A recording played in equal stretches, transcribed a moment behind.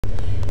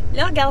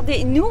Là,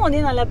 regardez, nous, on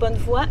est dans la bonne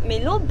voie, mais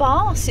l'autre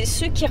bord, c'est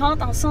ceux qui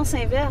rentrent en sens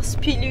inverse.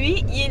 Puis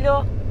lui, il est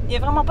là. Il n'y a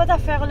vraiment pas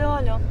d'affaire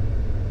là, là.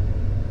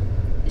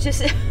 Je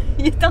sais,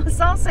 il est en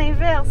sens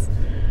inverse.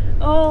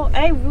 Oh,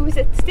 hey,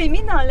 tu t'es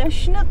mis dans la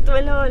chenoute, toi,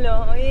 là,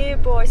 là. Eh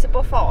boy, c'est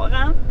pas fort,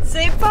 hein?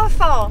 C'est pas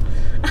fort!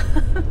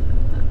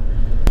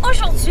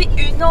 Aujourd'hui,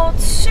 une autre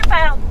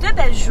super de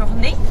belle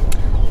journée.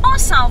 On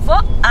s'en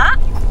va à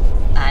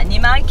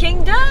Animal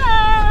Kingdom!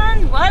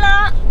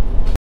 Voilà!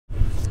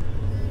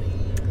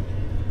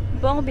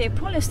 Bon, bien,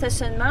 pour le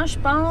stationnement, je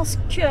pense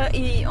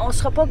qu'on ne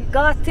sera pas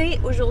gâtés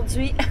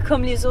aujourd'hui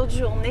comme les autres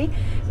journées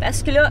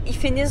parce que là, ils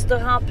finissent de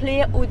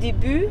remplir au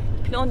début,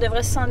 puis là, on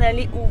devrait s'en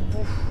aller au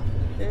bout,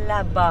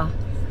 là-bas.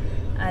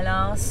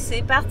 Alors,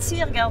 c'est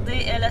parti.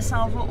 Regardez, elle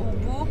s'en va au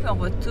bout, puis on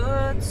va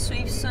tout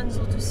suivre ça, nous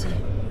autres aussi.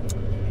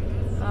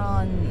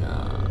 Oh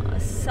non,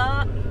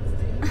 ça,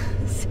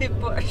 c'est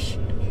poche.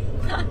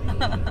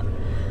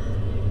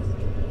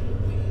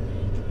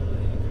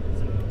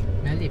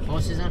 Allez,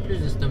 passez-en plus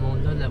de ce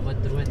monde-là, de la voie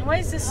de droite. Oui,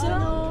 c'est ça. Oh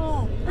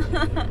non!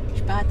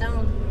 Je peux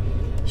attendre.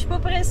 Je suis pas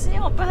pressée,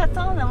 on peut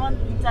attendre avant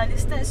d'aller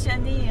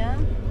stationner, hein?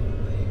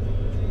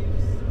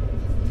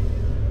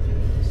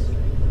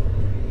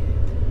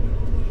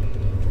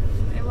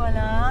 Et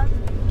voilà.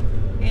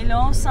 Et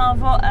là, on s'en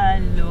va à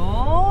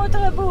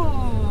l'autre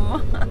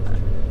bout.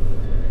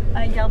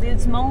 Ah, regardez, il y a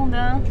du monde,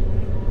 hein?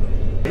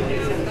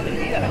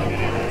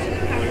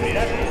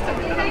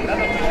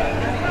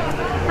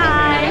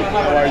 Hi.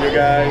 How are you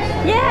guys?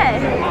 Yeah.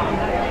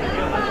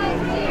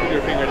 Put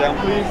your finger down,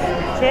 please.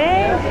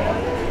 Okay.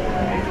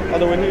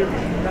 Other one here.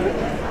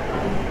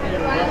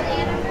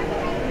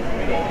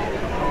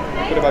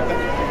 Put it back down.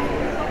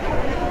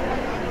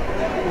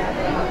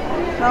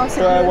 Non,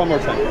 c'est Try one more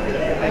time.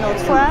 une autre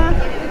fois.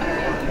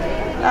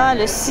 Ah,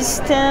 le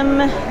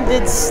système de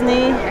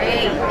Disney.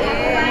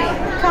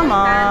 Come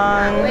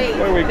on.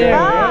 There we go.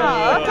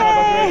 Ah, OK.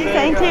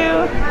 Thank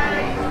you.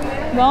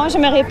 Bon, je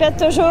me répète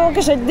toujours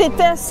que je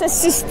déteste ce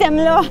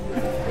système-là.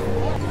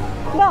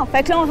 Bon,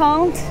 fait que là, on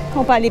rentre.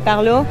 On peut aller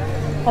par là.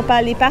 On peut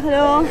aller par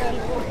là.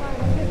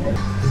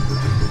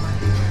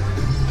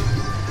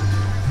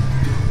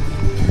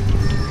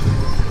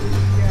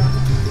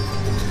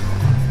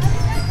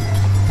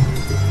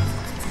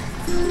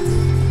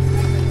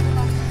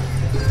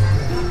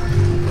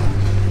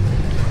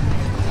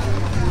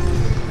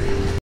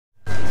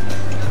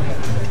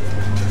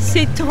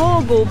 C'est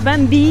trop beau.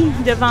 Bambi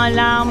devant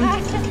l'arbre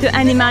de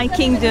Animal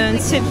Kingdom.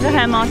 C'est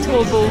vraiment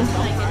trop beau.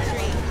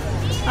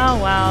 Oh,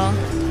 wow.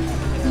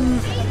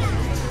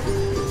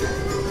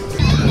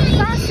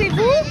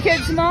 Pensez-vous qu'il y a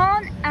du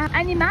monde à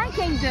Animal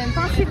Kingdom?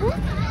 Pensez-vous?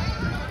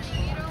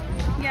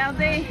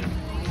 Regardez.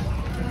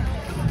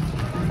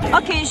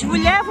 OK, je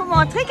voulais vous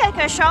montrer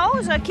quelque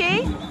chose, OK?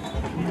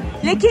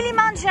 Le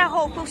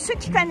Kilimanjaro, pour ceux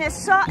qui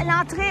connaissent ça,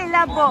 l'entrée est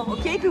là-bas,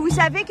 OK? Puis vous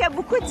savez qu'il y a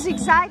beaucoup de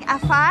zigzags à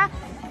faire.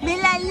 Mais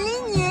la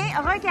lignée,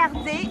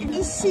 regardez,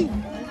 ici.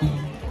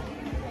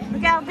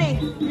 Regardez,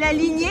 la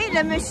lignée,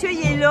 le monsieur,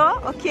 il est là,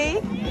 OK?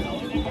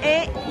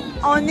 Et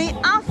on est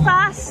en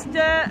face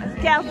de,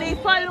 regardez,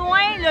 pas loin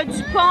là,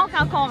 du pont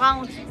quand on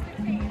rentre.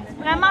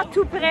 Vraiment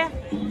tout près.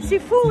 C'est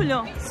fou,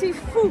 là. C'est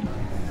fou.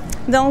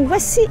 Donc,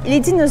 voici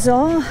les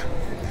dinosaures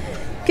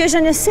que je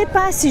ne sais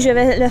pas si je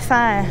vais le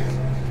faire.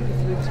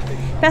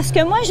 Parce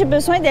que moi, j'ai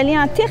besoin d'aller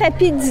en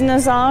thérapie de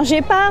dinosaures.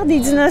 J'ai peur des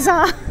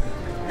dinosaures.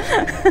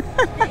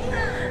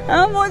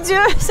 Oh mon Dieu,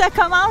 ça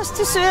commence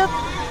tout de suite.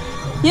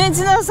 Il y a un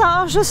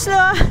dinosaure juste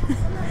là.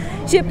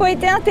 J'ai pas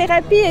été en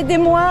thérapie,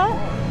 aidez-moi.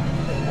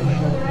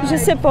 Je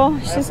sais pas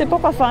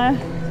quoi faire.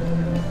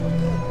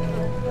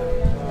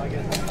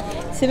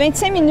 C'est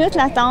 25 minutes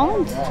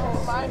l'attente.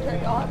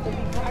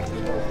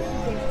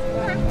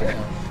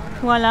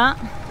 Voilà.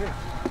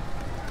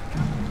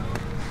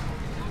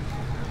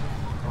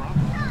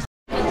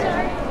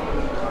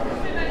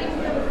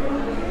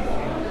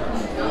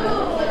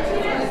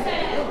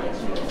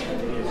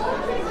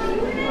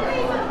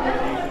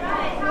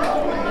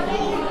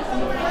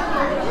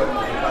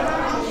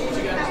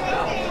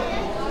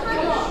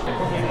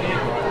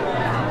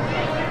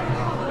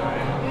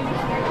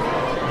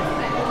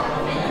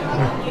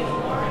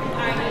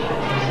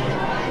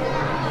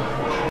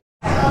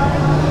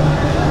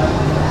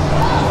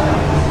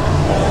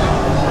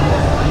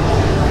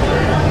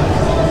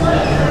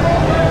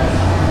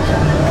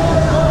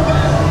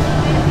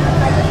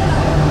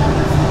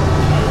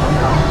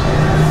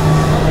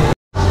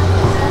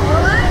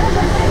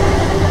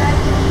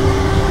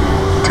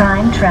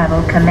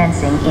 Travel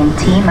commencing in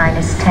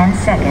T-minus 10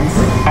 seconds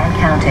and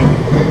counting.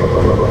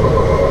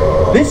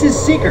 This is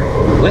Seeker.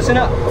 Listen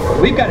up.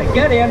 We've got to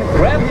get in,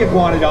 grab the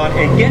iguanodon,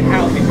 and get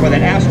out before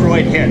that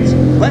asteroid hits.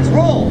 Let's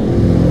roll!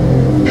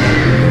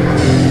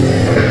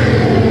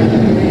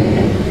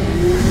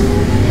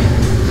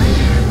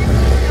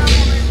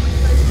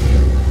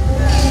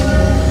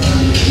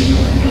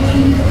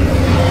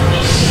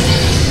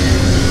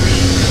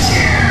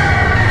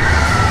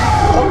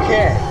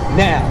 Okay,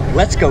 now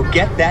let's go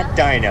get that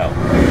dino.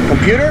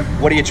 Computer,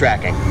 what are you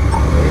tracking?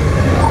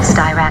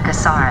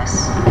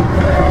 Styracosaurus.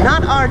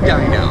 Not our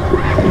dino.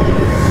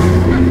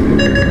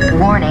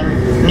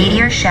 Warning,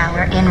 meteor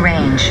shower in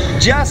range.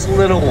 Just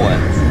little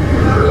ones.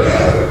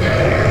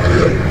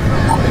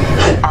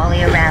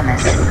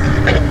 Oleoramus.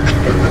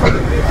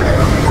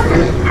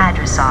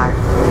 Hadrosaur.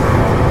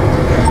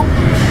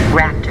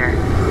 Raptor.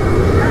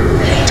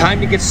 Time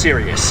to get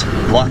serious.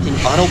 Locking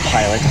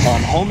autopilot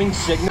on homing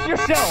signal.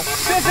 Yourself.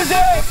 This is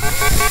it.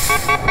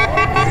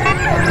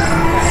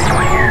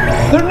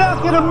 They're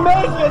not gonna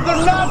make it.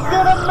 They're not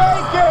gonna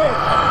make it.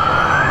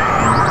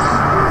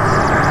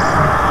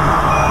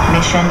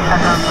 Mission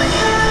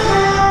accomplished.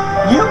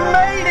 You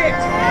made it.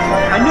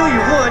 I knew you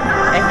would.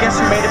 And guess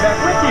who made it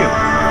back with you?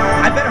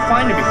 I better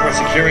find him before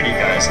security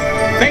does.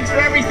 Thanks for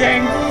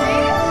everything.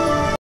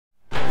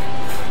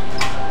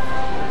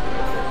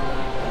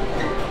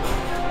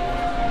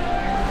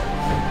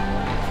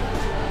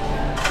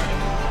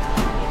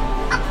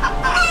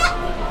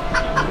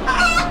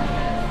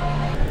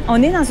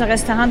 On est dans un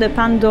restaurant de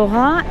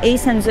Pandora et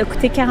ça nous a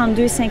coûté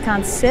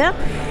 42,57.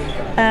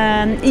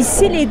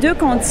 Ici, les deux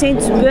contiennent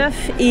du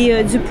bœuf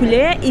et du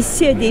poulet.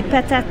 Ici, il y a des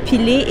patates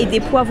pilées et des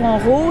poivrons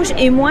rouges.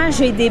 Et moi,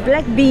 j'ai des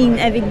black beans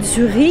avec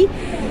du riz.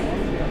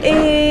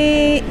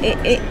 Et qu'est-ce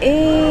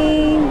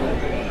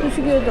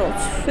qu'il y a d'autre?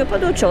 Il n'y a pas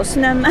d'autre chose,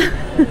 finalement.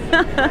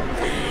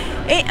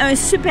 Et un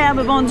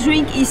superbe bon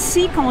drink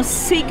ici, qu'on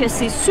sait que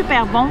c'est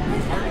super bon,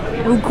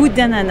 au goût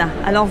d'ananas.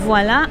 Alors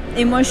voilà,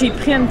 et moi j'ai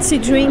pris un petit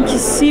drink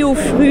ici aux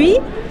fruits.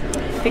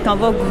 Fait qu'on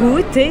va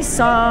goûter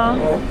ça.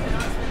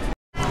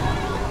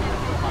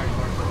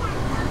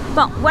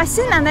 Bon,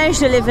 voici la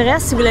neige de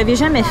l'Everest, si vous ne l'avez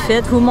jamais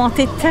faite. Vous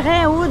montez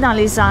très haut dans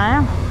les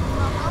airs.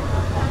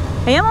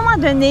 Et à un moment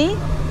donné,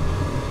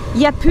 il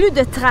n'y a plus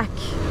de track.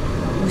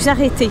 Vous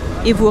arrêtez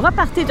et vous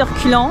repartez de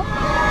reculons.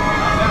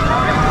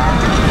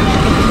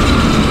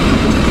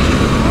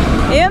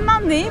 Et à un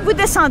moment donné, vous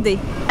descendez.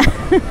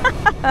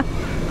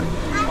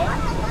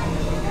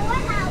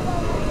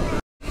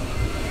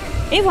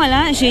 Et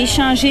voilà, j'ai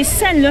échangé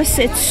celle-là,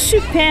 cette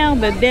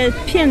superbe belle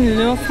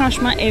pine-là.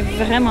 Franchement, elle est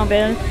vraiment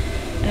belle.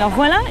 Alors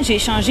voilà, j'ai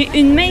échangé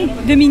une main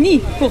de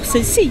mini pour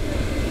celle-ci.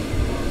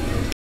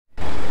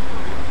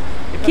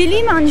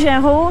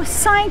 Kilimanjaro,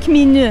 5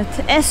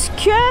 minutes. Est-ce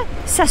que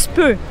ça se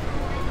peut?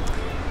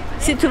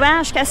 C'est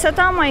ouvert jusqu'à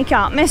 7h moins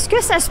quart. Mais est-ce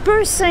que ça se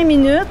peut 5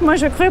 minutes? Moi,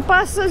 je ne crois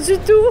pas à ça du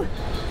tout.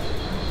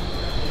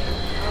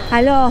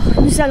 Alors,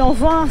 nous allons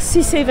voir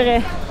si c'est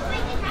vrai.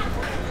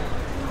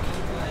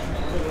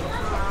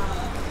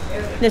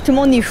 Là, tout le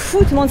monde est fou.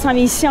 Tout le monde s'en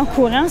vient ici en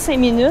courant 5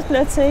 minutes,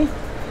 là, tu sais.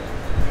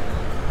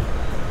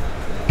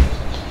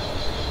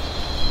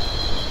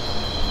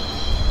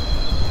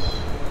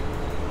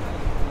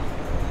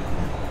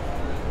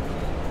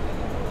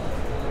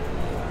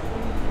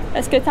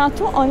 Parce que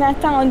tantôt, on a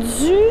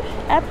attendu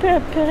à peu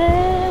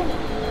près...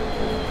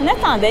 On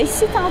attendait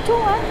ici tantôt,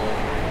 hein?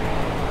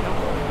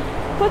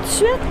 Pas tout de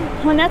suite.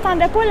 On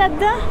n'attendait pas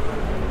là-dedans?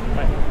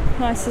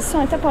 Ouais, c'est ça,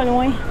 on était pas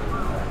loin.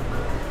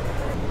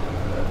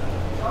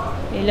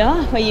 Et là,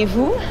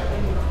 voyez-vous,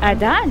 à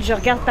date, je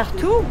regarde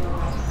partout.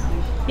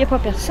 Il n'y a pas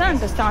personne,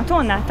 parce que tantôt,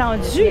 on a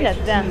attendu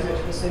là-dedans.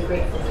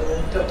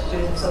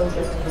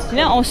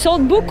 Là, on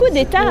saute beaucoup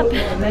d'étapes.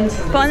 Puis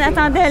on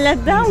attendait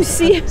là-dedans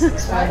aussi.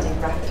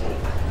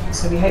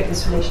 So we hope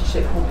this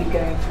relationship will be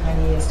going for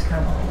many years to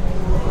come.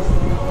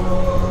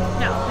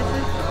 No,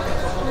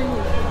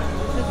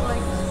 this is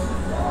like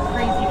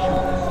crazy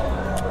short.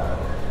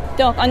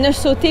 Donc, on a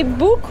sauté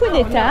beaucoup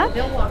d'étapes.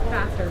 They'll walk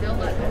faster. They'll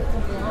let them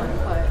go on,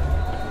 but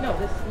no,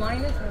 this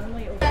line is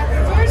normally over.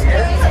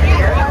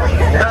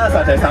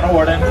 Asante Sana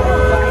Warden.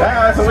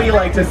 As we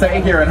like to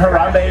say here in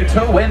Harambe,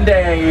 to win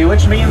day,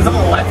 which means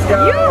let's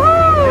go!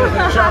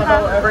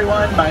 Bravo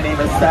everyone, my name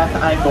is Seth.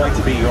 I'm going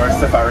to be your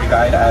safari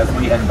guide as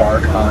we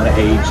embark on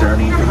a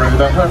journey through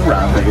the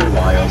Harambe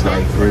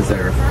Wildlife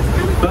Reserve.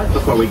 But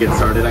before we get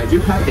started, I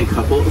do have a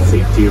couple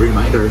safety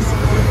reminders.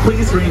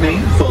 Please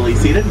remain fully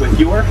seated with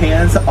your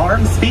hands,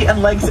 arms, feet,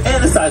 and legs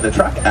inside the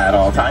truck at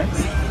all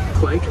times.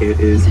 Like it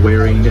is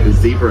wearing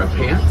zebra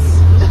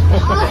pants,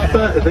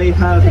 but they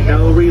have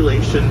no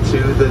relation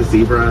to the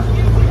zebra.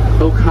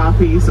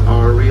 Okapis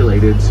are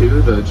related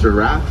to the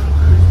giraffe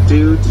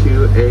due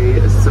to a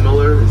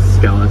similar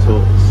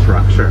skeletal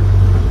structure.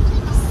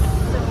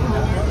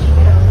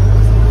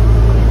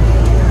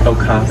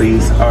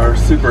 Okapis are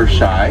super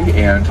shy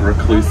and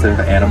reclusive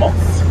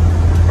animals.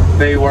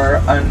 They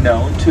were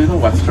unknown to the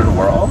Western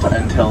world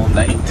until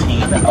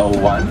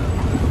 1901,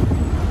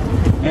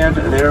 and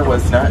there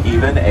was not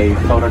even a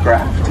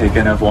photograph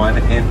taken of one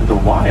in the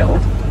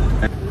wild.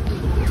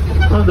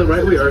 On the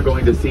right, we are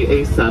going to see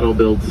a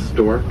saddle-billed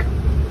stork.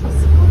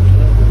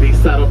 The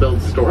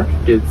saddle-billed stork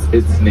gets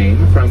its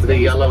name from the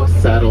yellow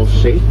saddle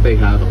shape they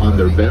have on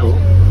their bill.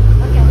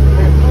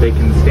 They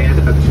can stand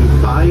up to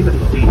 5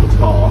 feet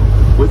tall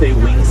with a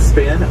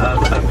wingspan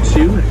of up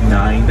to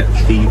 9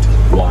 feet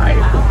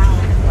wide.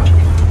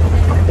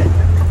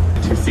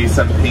 To see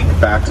some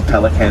pink-backed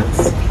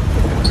pelicans.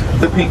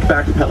 The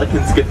pink-backed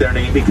pelicans get their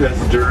name because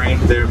during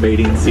their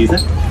mating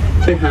season,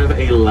 they have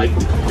a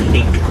light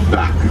pink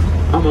back,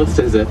 almost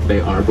as if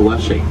they are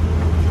blushing.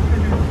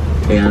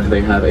 and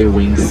they have a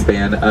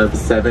wingspan of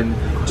 7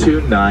 to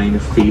 9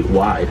 feet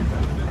wide.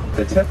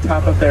 The tip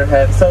top of their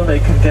head so they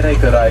can get a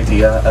good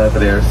idea of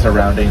their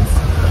surroundings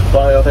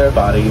while their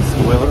bodies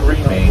will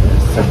remain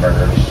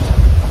submerged.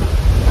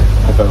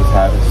 Both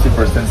have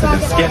super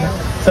sensitive skin,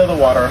 so the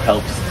water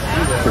helps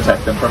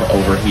protect them from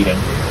overheating.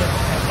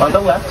 On the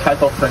left,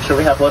 hypopressure,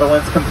 we have little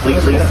ones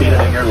completely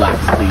seated in your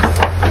laps, please.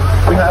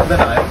 We have the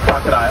 9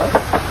 crocodiles.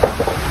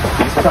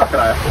 These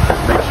crocodiles,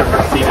 make sure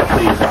we're seated,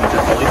 please. I need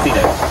you fully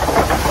seated.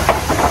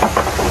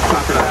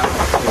 Crocodiles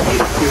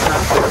need to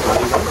have their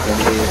body weight in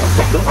a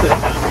single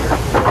sitting.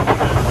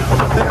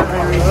 They're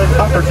very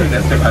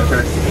opportunistic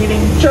hunters,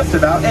 eating just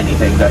about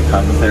anything that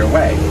comes their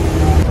way.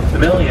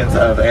 Millions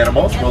of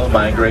animals will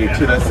migrate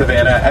to the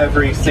savannah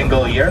every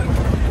single year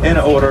in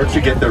order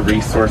to get the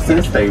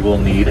resources they will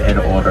need in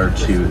order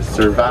to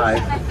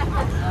survive.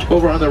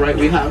 Over on the right,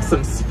 we have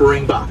some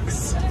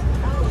springboks.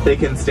 They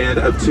can stand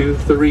up to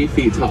 3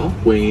 feet tall,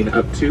 weighing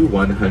up to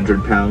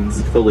 100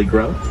 pounds, fully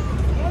grown.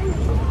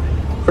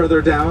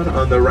 Further down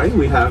on the right,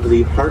 we have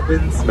the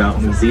Hartman's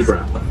mountain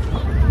zebra.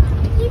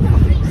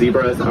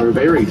 Zebras are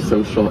very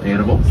social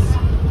animals.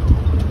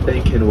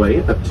 They can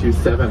weigh up to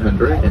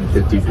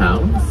 750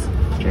 pounds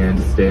and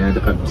stand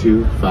up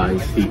to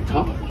 5 feet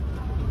tall.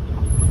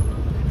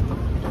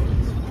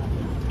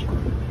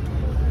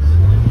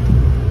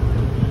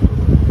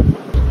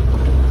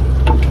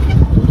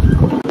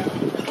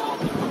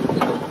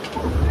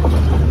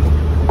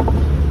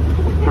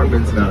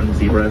 Hartman's mountain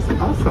zebras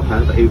also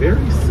have a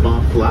very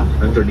small flap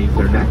underneath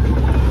their neck,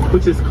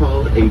 which is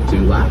called a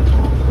dewlap.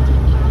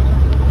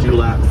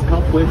 Dewlaps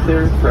help with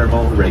their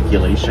thermal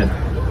regulation,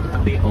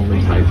 the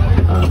only type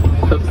of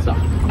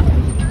hoofstock.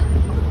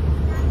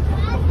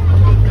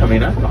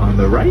 Coming up on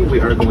the right, we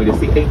are going to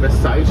see a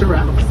Maasai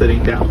giraffe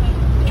sitting down.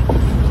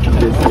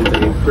 This is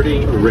a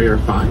pretty rare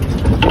find.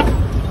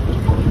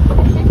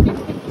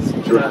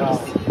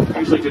 Giraffes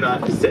usually do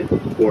not sit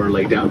or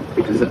lay down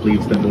because it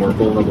leaves them more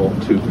vulnerable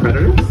to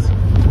predators.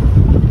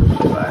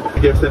 But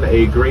it gives them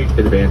a great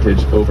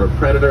advantage over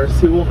predators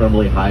who will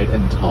normally hide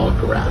in tall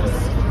grass.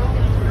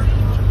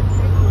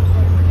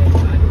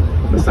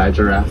 Maasai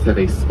giraffes have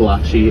a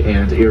splotchy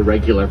and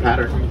irregular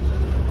pattern.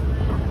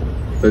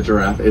 The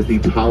giraffe is the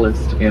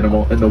tallest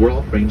animal in the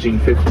world, ranging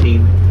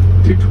 15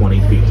 to 20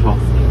 feet tall.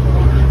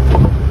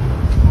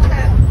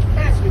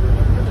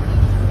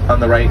 On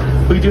the right,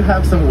 we do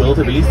have some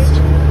wildebeest.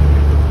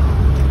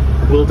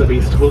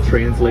 Wildebeest will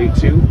translate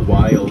to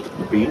wild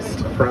beast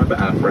from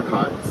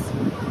Afrikaans.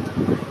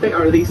 They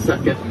are the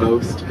second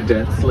most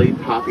densely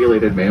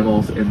populated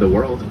mammals in the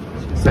world,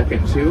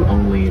 second to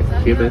only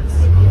humans.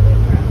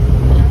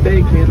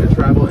 They can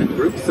travel in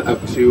groups up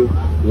to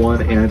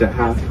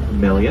 1.5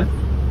 million.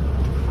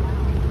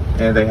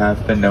 And they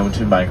have been known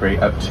to migrate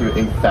up to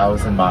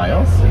 1,000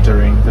 miles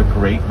during the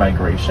Great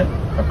Migration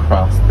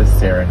across the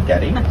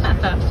Serengeti.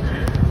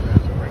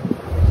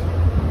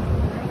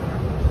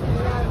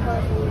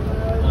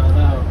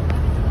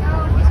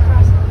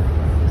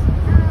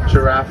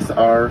 Giraffes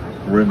are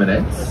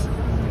ruminants,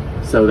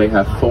 so they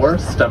have 4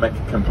 stomach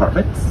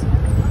compartments,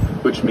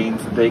 which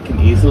means they can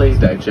easily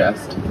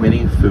digest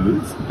many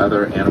foods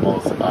other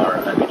animals are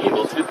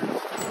unable to.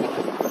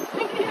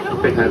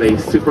 They have a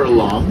super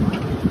long,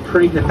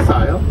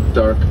 prehensile,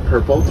 dark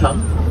purple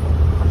tongue.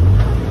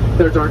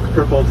 Their dark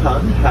purple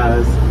tongue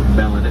has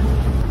melanin.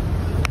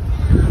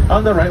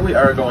 On the right, we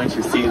are going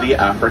to see the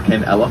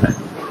African elephant.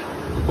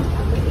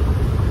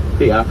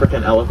 The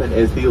African elephant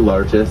is the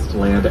largest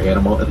land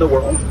animal in the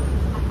world.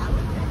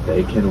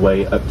 They can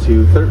weigh up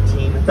to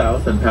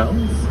 13,000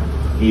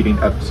 pounds, eating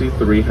up to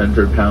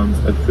 300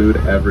 pounds of food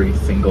every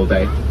single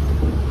day.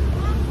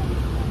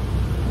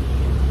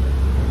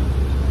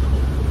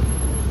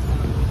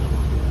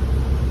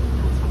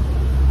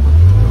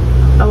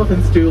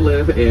 Elephants do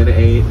live in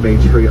a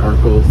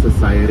matriarchal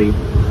society,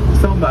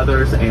 so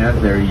mothers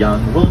and their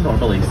young will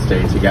normally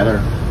stay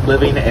together,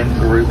 living in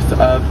groups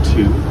of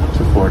 2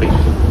 to 40.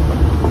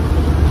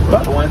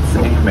 But once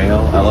a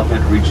male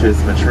elephant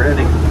reaches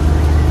maturity,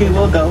 he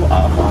will go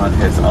off on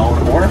his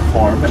own or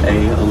form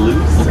a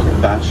loose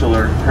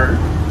bachelor herd.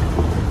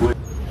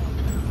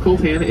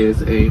 Coltan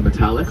is a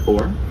metallic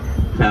ore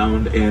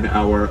found in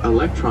our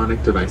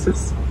electronic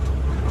devices,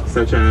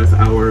 such as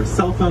our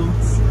cell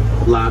phones,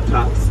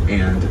 laptops,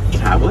 and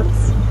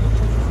tablets.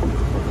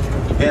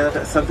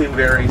 And something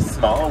very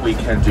small we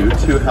can do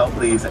to help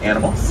these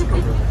animals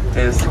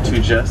is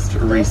to just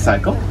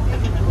recycle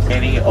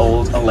any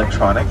old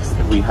electronics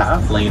that we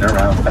have laying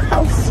around the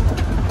house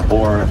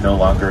or no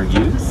longer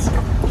use.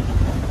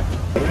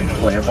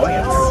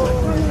 Flamboyance.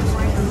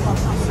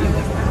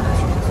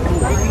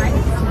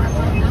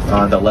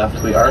 On the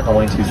left, we are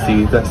going to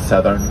see the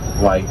southern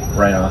white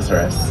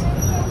rhinoceros.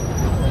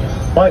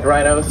 White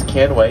rhinos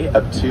can weigh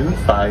up to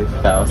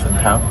 5,000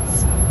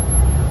 pounds.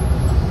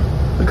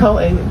 We call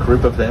a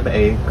group of them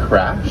a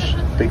crash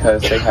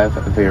because they have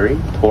very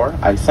poor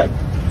eyesight.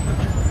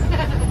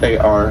 They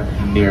are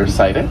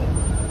nearsighted.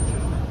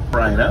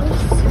 Rhinos.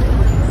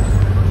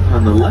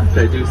 On the left,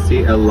 I do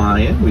see a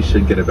lion. We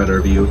should get a better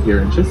view here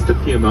in just a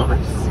few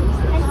moments.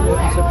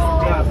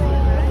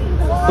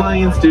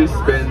 Lions do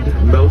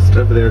spend most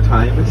of their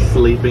time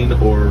sleeping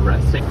or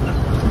resting.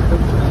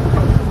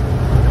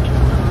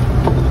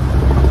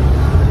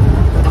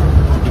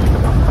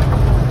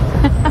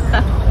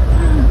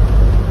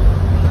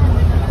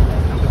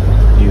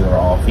 These are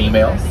all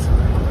females,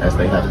 as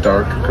they have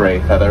dark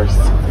gray feathers.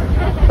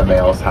 The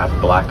males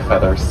have black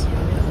feathers.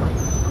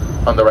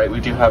 On the right, we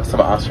do have some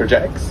ostrich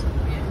eggs.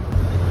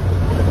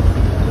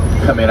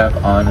 Coming up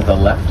on the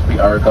left, we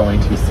are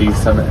going to see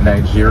some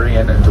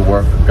Nigerian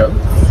dwarf goats.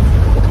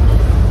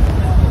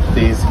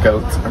 These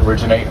goats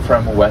originate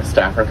from West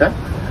Africa,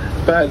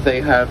 but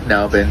they have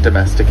now been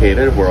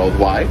domesticated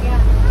worldwide.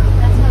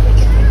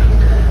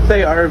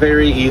 They are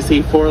very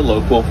easy for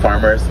local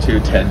farmers to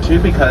tend to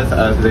because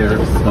of their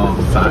small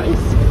size.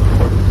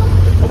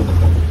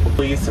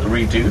 Please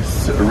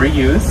reduce,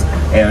 reuse,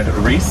 and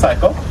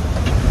recycle,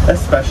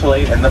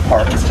 especially in the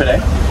parks today.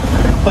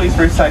 Please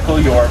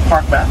recycle your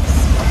park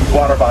maps,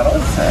 water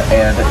bottles,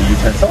 and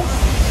utensils,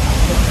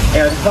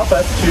 and help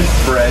us to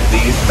spread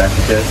these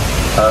messages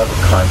of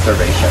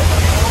conservation.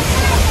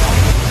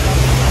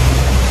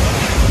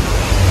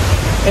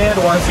 And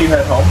once you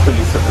head home,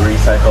 please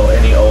recycle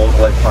any old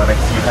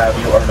electronics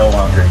you are no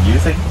longer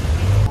using.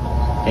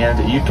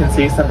 And you can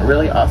see some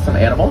really awesome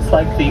animals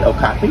like the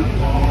okapi.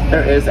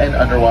 There is an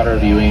underwater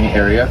viewing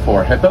area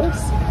for hippos,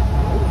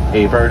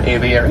 a bird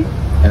aviary,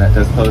 and that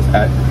does close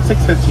at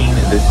 6:15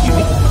 this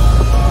evening.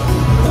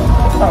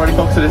 Alrighty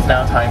folks, it is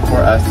now time for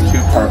us to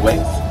part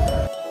ways.